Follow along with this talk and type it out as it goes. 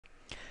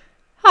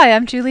Hi,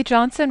 I'm Julie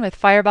Johnson with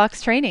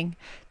Firebox Training.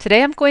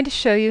 Today I'm going to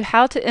show you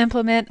how to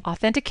implement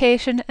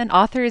authentication and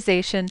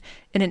authorization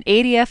in an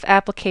ADF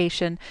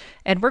application,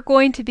 and we're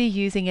going to be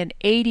using an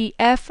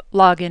ADF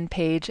login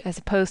page as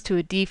opposed to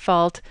a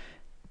default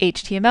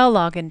HTML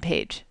login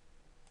page.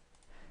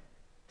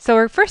 So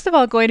we're first of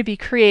all going to be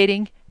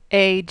creating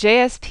a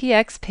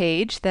JSPX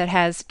page that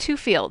has two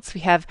fields.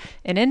 We have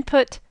an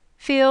input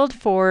field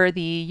for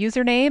the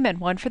username and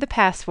one for the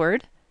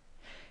password.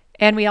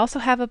 And we also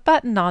have a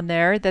button on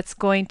there that's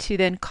going to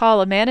then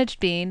call a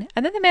managed bean,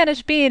 and then the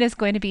managed bean is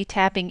going to be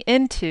tapping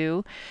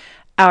into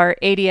our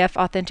ADF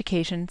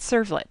authentication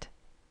servlet.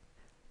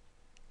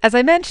 As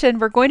I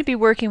mentioned, we're going to be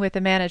working with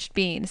a managed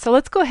bean, so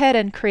let's go ahead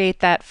and create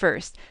that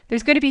first.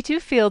 There's going to be two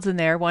fields in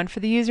there, one for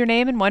the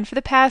username and one for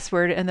the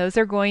password, and those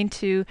are going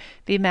to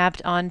be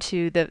mapped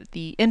onto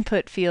the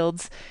input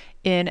fields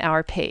in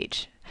our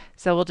page.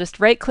 So we'll just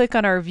right click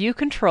on our view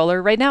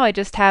controller. Right now I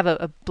just have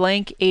a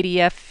blank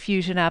ADF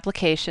Fusion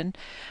application.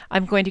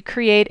 I'm going to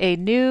create a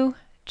new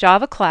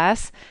Java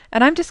class,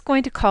 and I'm just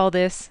going to call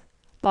this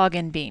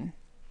login bean.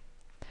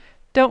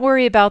 Don't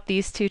worry about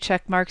these two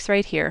check marks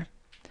right here.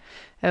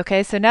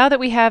 Okay, so now that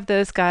we have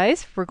those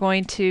guys, we're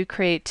going to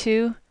create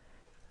two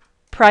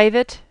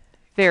private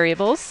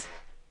variables.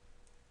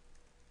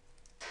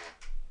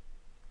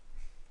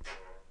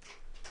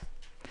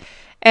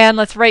 And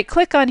let's right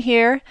click on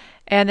here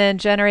and then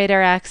generate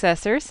our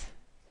accessors.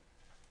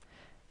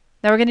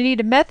 Now we're going to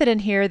need a method in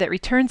here that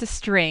returns a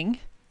string.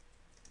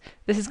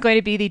 This is going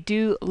to be the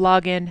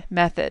doLogin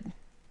method.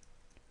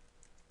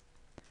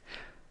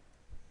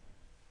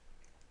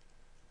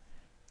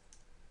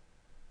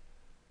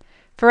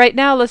 For right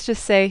now, let's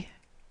just say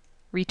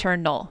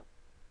return null.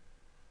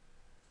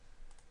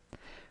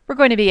 We're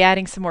going to be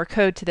adding some more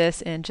code to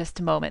this in just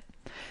a moment.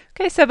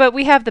 Okay, but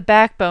we have the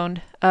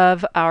backbone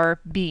of our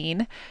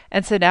bean,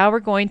 and so now we're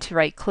going to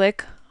right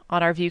click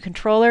on our view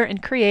controller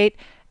and create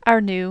our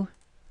new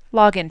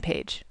login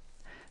page.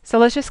 So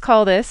let's just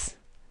call this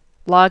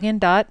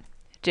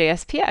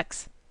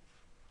login.jspx.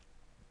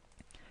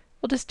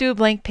 We'll just do a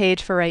blank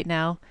page for right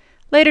now.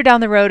 Later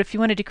down the road, if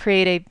you wanted to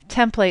create a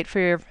template for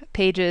your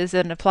pages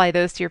and apply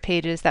those to your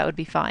pages, that would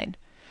be fine.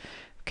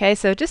 Okay,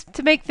 so just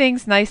to make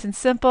things nice and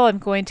simple, I'm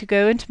going to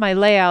go into my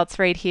layouts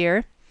right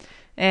here.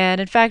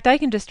 And in fact, I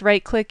can just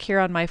right click here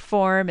on my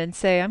form and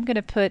say I'm going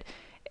to put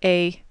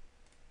a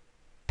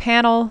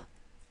panel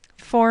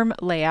form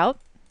layout.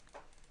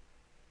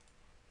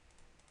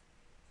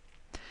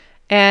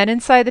 And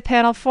inside the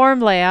panel form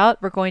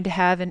layout, we're going to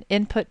have an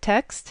input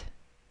text.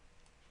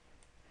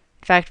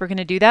 In fact, we're going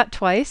to do that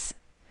twice.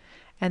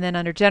 And then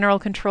under general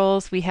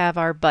controls, we have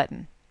our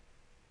button.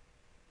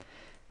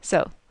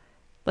 So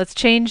let's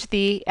change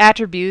the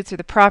attributes or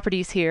the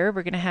properties here.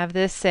 We're going to have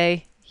this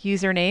say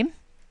username.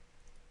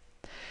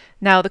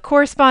 Now the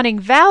corresponding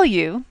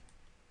value,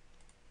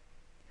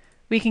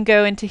 we can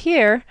go into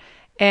here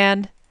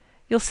and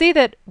you'll see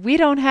that we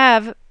don't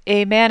have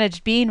a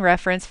managed bean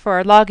reference for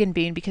our login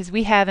bean because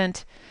we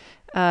haven't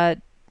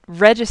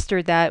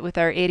registered that with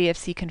our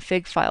ADFC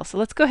config file. So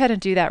let's go ahead and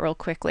do that real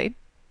quickly.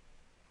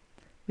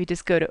 We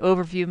just go to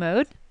overview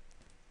mode,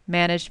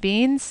 managed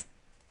beans,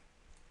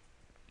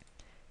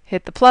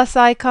 hit the plus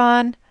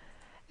icon,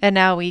 and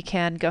now we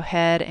can go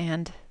ahead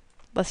and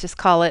let's just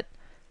call it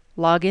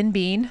login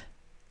bean.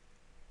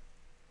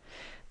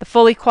 The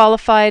fully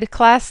qualified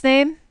class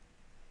name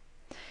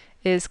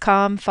is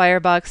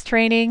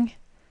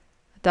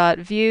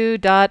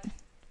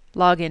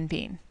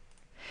com_firebox_training.view.loginbean.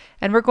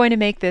 And we're going to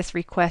make this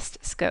request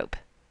scope.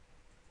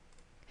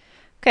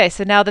 Okay,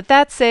 so now that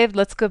that's saved,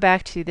 let's go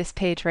back to this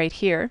page right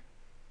here.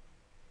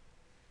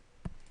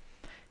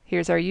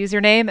 Here's our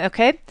username.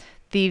 Okay,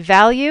 the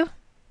value.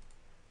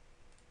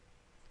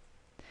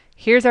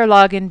 Here's our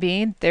login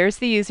bean. There's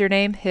the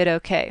username. Hit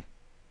OK.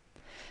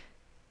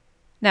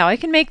 Now I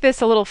can make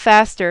this a little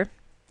faster.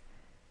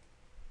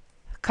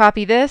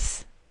 Copy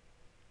this.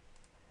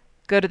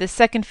 Go to the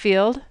second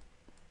field,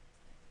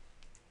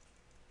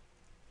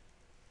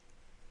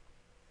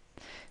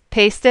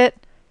 paste it,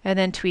 and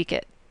then tweak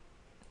it.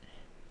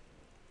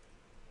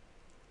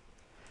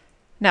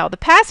 Now the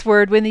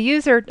password, when the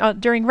user,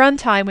 during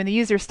runtime, when the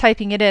user is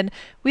typing it in,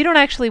 we don't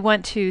actually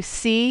want to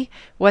see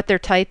what they're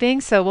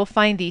typing, so we'll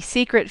find the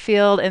secret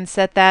field and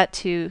set that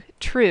to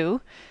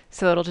true,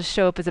 so it'll just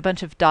show up as a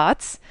bunch of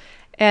dots.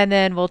 And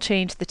then we'll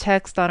change the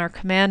text on our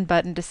command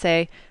button to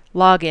say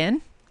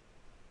login.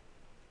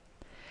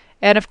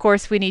 And of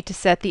course, we need to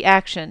set the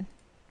action.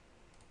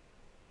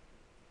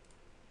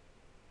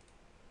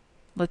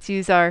 Let's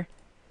use our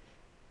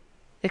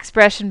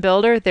expression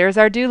builder. There's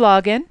our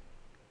doLogin.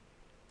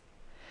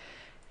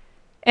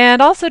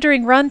 And also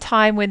during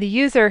runtime, when the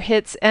user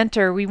hits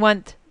enter, we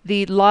want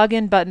the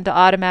login button to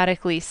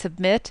automatically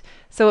submit.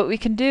 So what we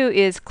can do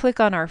is click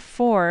on our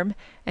form,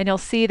 and you'll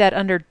see that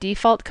under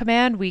default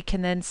command, we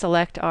can then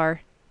select our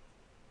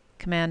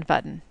command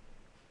button.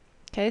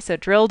 Okay, so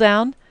drill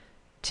down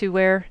to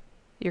where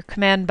your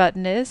command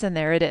button is, and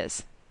there it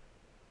is.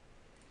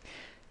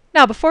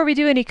 Now, before we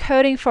do any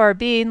coding for our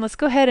bean, let's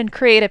go ahead and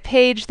create a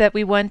page that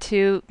we want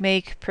to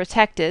make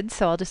protected.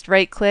 So I'll just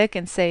right-click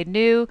and say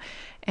New,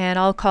 and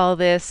I'll call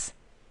this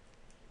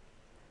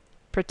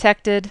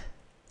protected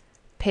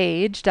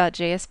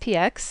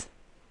page.jspx.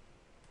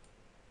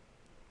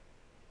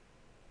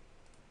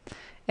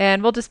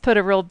 And we'll just put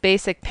a real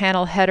basic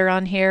panel header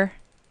on here.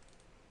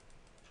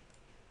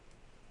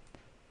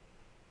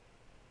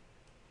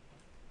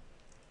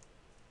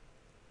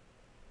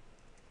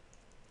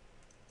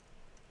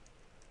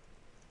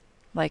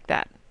 Like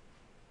that.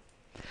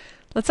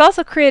 Let's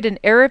also create an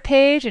error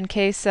page in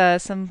case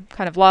some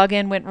kind of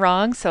login went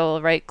wrong. So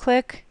we'll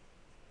right-click,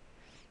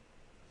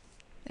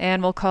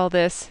 and we'll call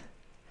this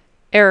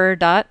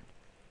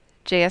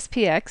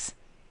error.jspx.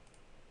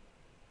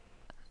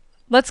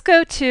 Let's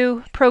go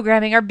to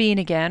programming our bean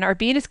again. Our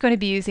bean is going to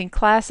be using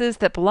classes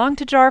that belong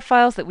to jar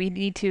files that we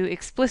need to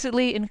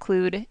explicitly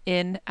include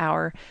in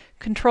our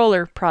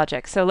controller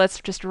project. So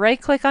let's just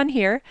right-click on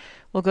here.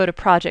 We'll go to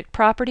Project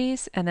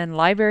Properties and then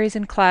Libraries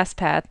and Class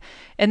Path.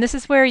 And this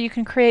is where you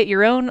can create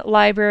your own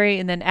library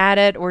and then add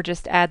it, or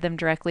just add them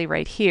directly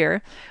right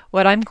here.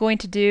 What I'm going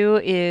to do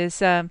is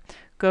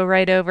go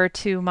right over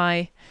to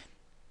my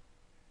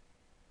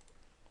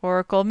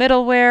Oracle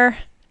middleware.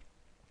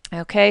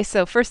 Okay,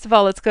 so first of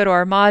all, let's go to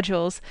our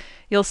modules.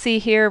 You'll see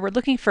here we're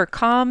looking for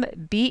COM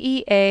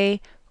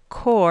BEA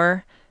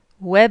Core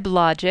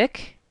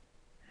WebLogic.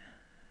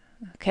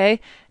 Okay,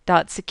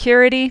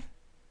 .security,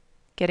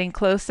 getting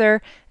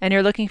closer, and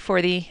you're looking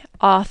for the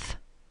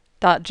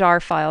auth.jar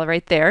file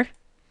right there.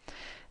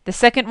 The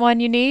second one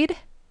you need,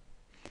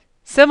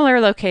 similar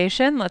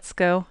location. Let's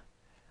go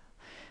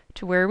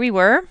to where we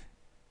were.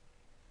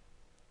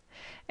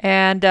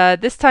 And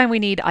this time we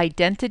need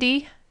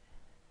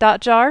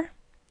identity.jar.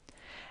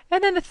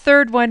 And then the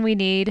third one we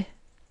need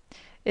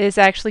is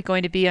actually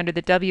going to be under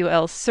the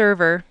WL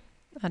server,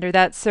 under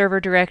that server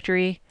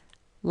directory,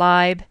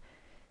 lib,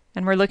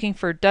 and we're looking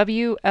for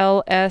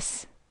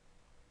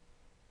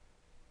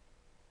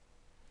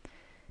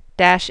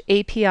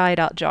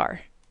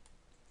WLS-API.jar.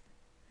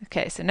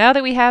 Okay, so now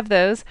that we have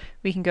those,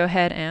 we can go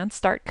ahead and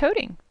start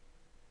coding.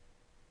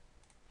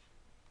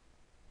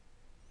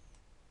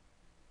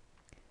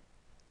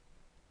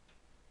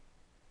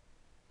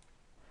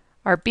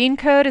 Our bean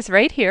code is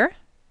right here.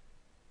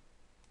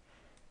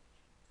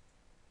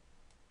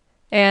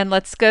 And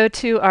let's go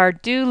to our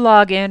do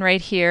login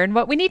right here. And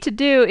what we need to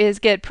do is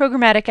get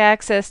programmatic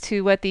access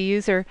to what the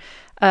user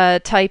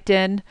typed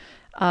in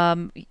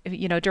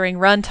during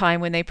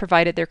runtime when they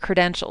provided their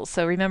credentials.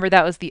 So remember,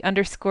 that was the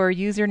underscore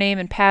username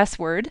and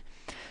password.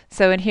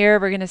 So in here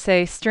we're going to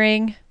say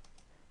string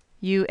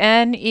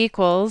UN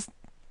equals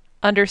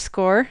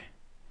underscore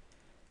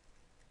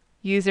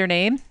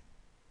username.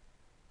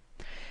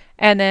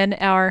 And then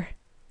our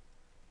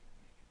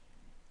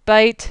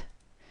byte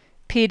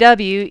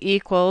PW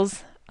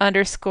equals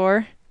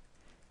underscore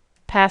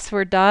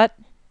password dot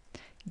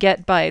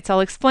get bytes.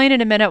 I'll explain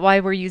in a minute why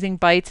we're using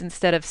bytes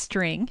instead of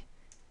string.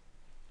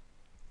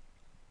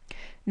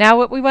 Now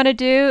what we want to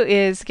do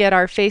is get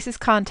our faces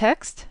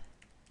context.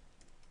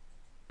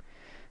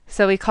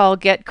 So we call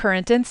get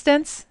current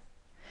instance.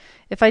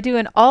 If I do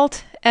an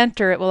Alt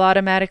Enter, it will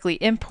automatically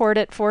import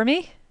it for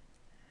me.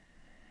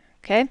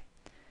 Okay.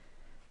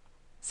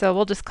 So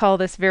we'll just call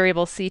this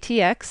variable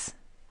CTX.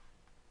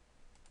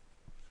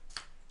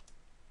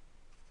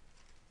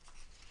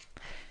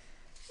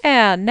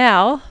 And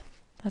now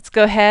let's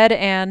go ahead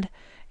and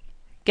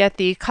get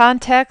the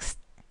context,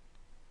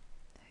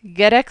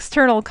 get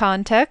external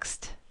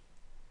context.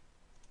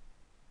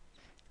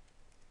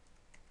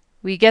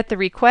 We get the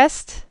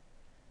request,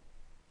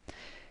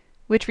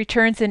 which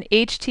returns an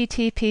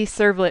HTTP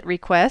servlet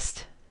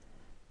request.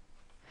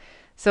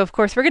 So of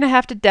course we're going to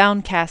have to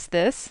downcast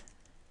this.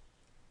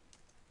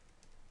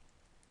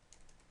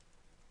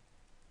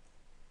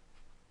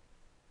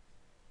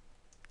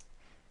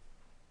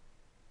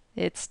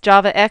 It's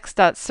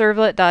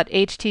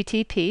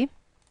javax.servlet.http.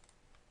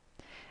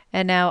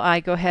 And now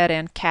I go ahead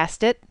and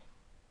cast it.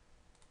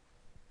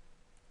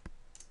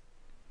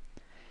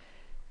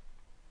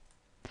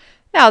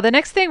 Now the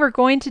next thing we're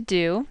going to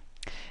do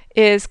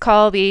is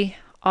call the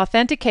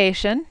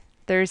authentication.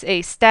 There's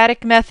a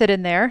static method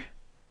in there,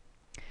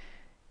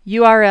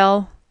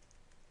 URL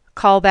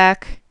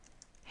callback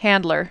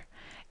handler.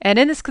 And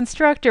in this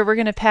constructor we're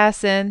going to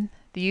pass in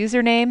the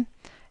username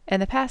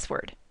and the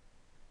password.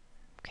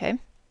 Okay.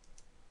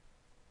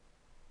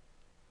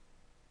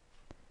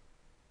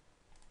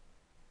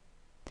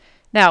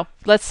 Now,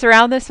 let's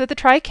surround this with a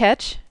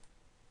try-catch.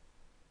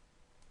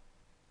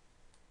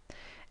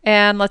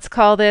 And let's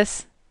call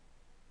this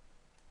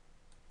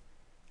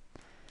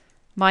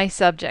my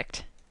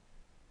subject.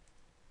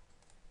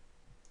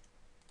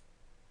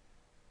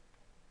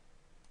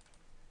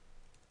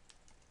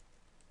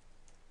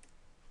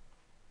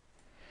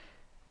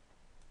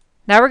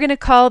 Now we're going to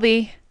call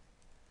the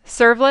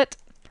servlet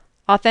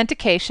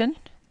authentication.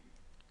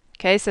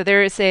 Okay, so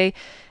there is a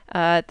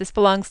This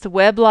belongs to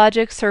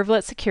WebLogic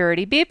Servlet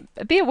Security.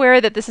 Be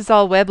aware that this is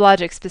all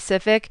WebLogic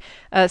specific,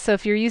 so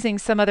if you're using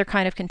some other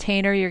kind of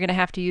container, you're going to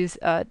have to use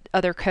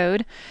other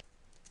code.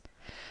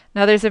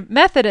 Now there's a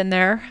method in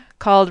there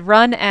called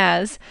run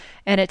as,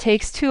 and it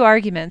takes two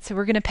arguments. So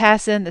we're going to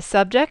pass in the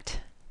subject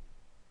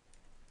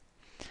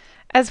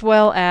as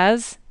well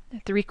as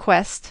the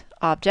request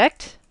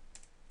object.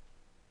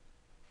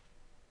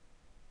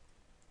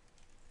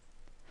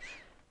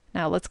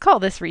 Now let's call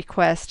this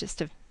request just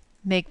to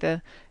make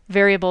the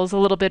variables a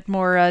little bit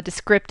more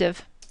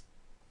descriptive.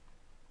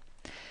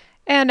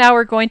 And now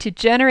we're going to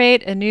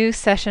generate a new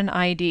session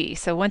ID.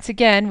 So once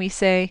again, we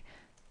say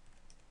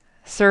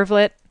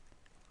servlet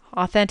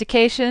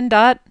authentication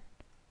dot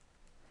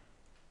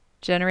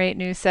generate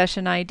new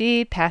session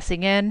ID,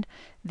 passing in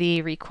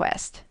the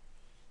request.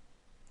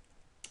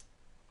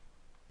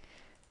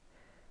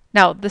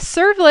 Now, the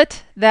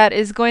servlet that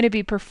is going to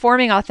be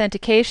performing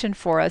authentication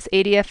for us,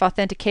 ADF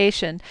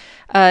authentication,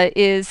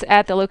 is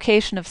at the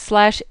location of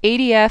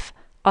 /ADF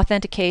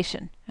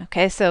authentication.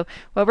 Okay, so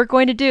what we're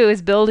going to do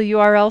is build a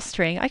URL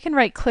string. I can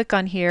right click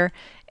on here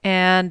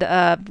and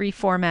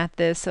reformat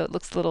this so it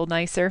looks a little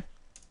nicer.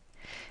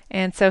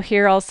 And so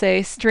here I'll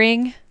say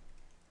string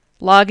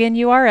login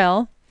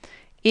URL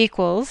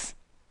equals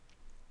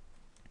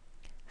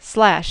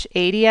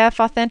 /ADF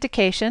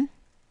authentication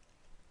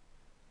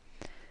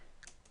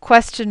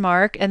question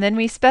mark, and then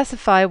we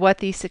specify what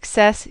the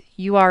success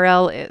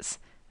URL is.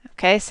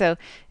 Okay, so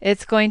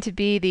it's going to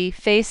be the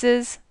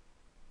faces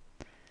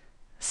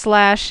 /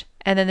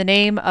 and then the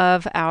name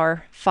of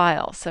our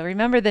file. So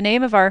remember the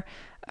name of our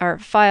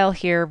file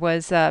here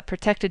was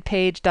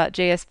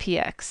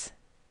protectedpage.jspx.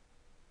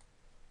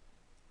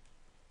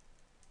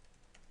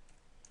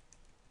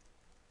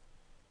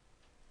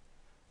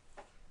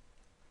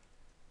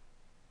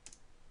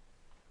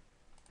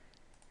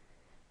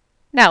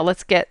 Now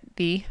let's get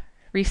the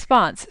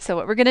response. So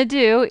what we're going to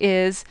do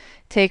is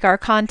take our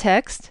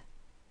context,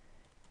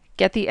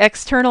 get the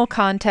external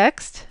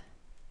context,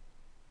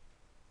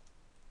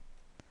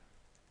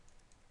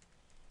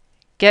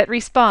 get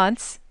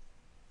response,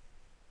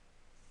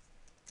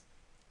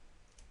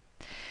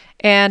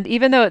 and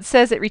even though it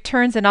says it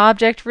returns an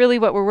object, really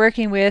what we're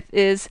working with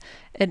is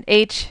an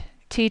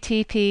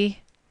HTTP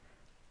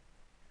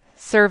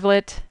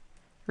servlet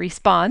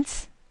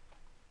response.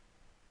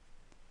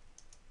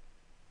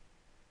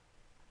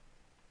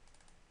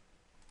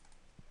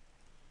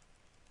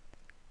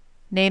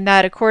 Name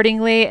that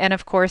accordingly, and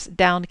of course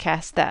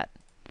downcast that.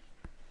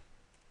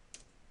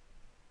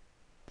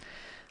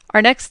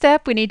 Our next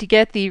step, we need to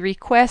get the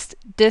request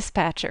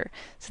dispatcher.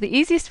 So the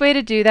easiest way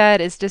to do that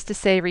is just to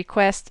say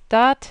request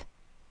dot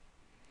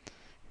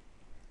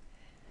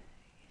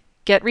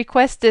get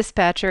request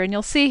dispatcher, and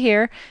you'll see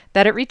here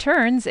that it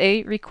returns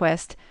a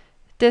request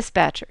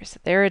dispatcher. So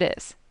there it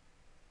is.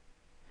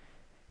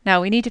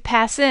 Now we need to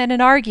pass in an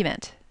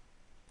argument.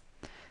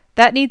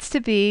 That needs to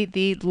be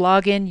the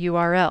login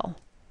URL.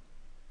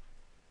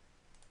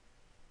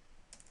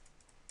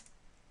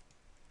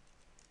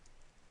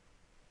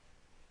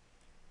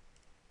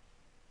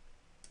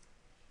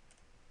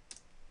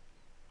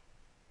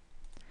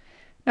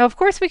 Now, of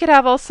course, we could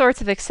have all sorts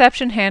of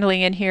exception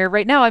handling in here.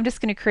 Right now, I'm just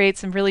going to create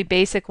some really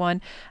basic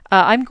one.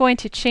 I'm going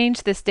to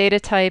change this data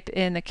type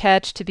in the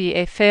catch to be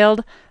a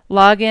failed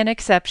login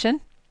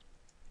exception.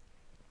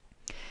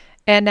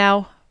 And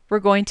now we're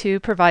going to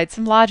provide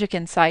some logic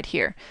inside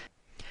here.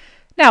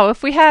 Now,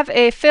 if we have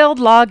a failed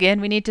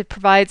login, we need to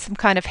provide some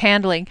kind of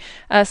handling.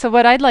 So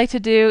what I'd like to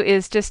do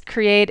is just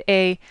create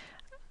a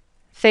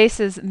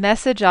faces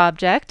message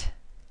object.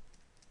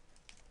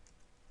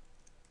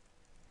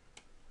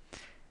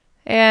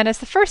 And as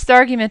the first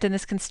argument in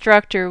this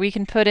constructor, we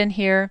can put in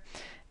here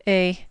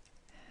a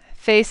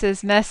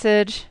faces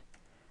message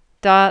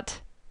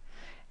dot,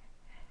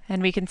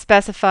 and we can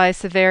specify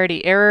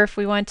severity error if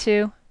we want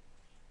to.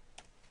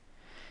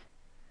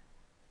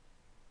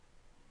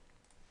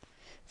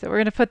 So we're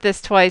going to put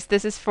this twice.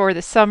 This is for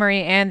the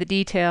summary and the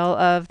detail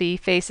of the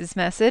faces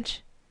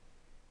message.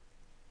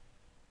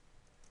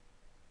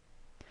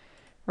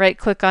 Right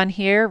click on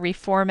here,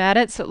 reformat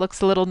it so it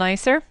looks a little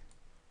nicer.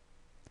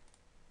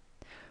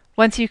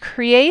 Once you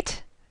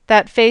create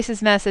that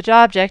faces message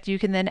object, you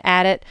can then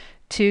add it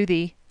to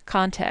the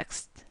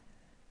context.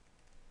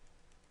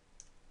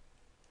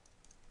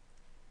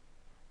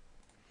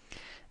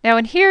 Now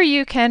in here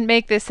you can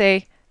make this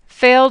a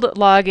failed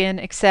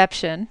login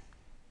exception.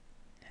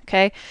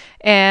 Okay,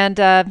 and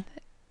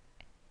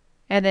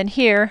then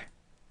here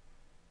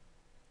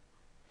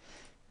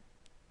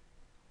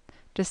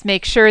just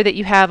make sure that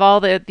you have all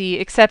the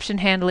exception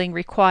handling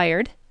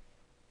required.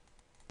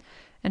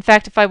 In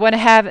fact, if I want to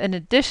have an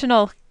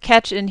additional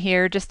catch in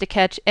here just to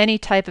catch any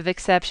type of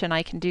exception,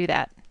 I can do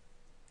that.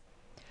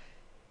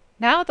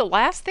 Now the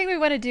last thing we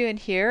want to do in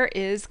here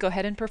is go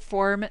ahead and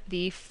perform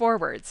the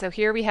forward. So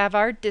here we have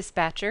our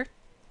dispatcher,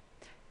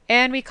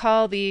 and we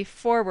call the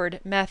forward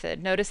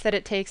method. Notice that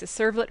it takes a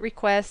servlet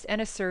request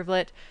and a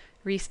servlet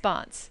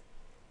response.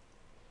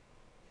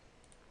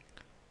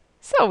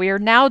 So we are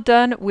now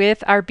done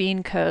with our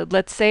bean code.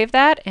 Let's save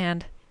that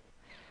and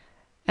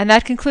And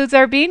that concludes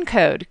our bean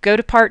code. Go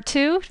to part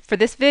 2 for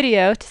this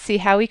video to see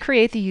how we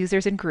create the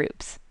users and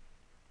groups.